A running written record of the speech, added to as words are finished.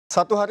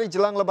Satu hari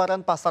jelang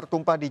Lebaran, Pasar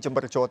Tumpah di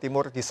Jember, Jawa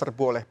Timur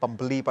diserbu oleh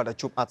pembeli pada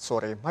Jumat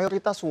sore.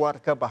 Mayoritas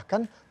warga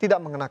bahkan tidak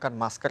mengenakan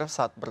masker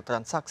saat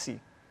bertransaksi.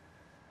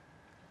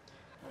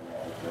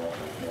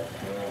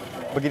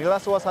 Beginilah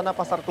suasana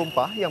Pasar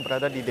Tumpah yang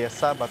berada di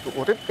Desa Batu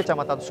Urip,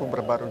 Kecamatan Sumber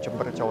Baru,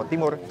 Jember, Jawa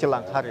Timur,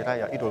 jelang Hari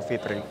Raya Idul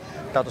Fitri.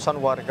 Ratusan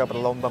warga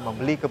berlomba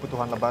membeli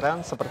kebutuhan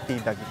Lebaran seperti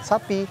daging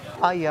sapi,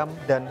 ayam,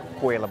 dan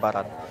kue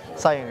Lebaran.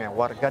 Sayangnya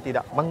warga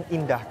tidak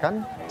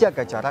mengindahkan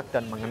jaga jarak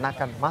dan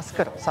mengenakan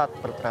masker saat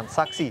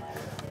bertransaksi.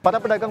 Para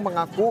pedagang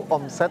mengaku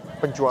omset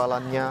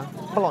penjualannya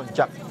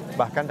melonjak.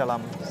 Bahkan dalam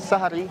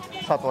sehari,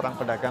 satu orang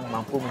pedagang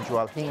mampu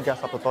menjual hingga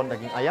 1 ton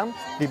daging ayam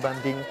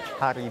dibanding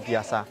hari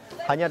biasa.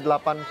 Hanya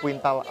 8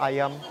 kuintal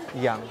ayam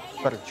yang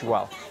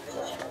terjual.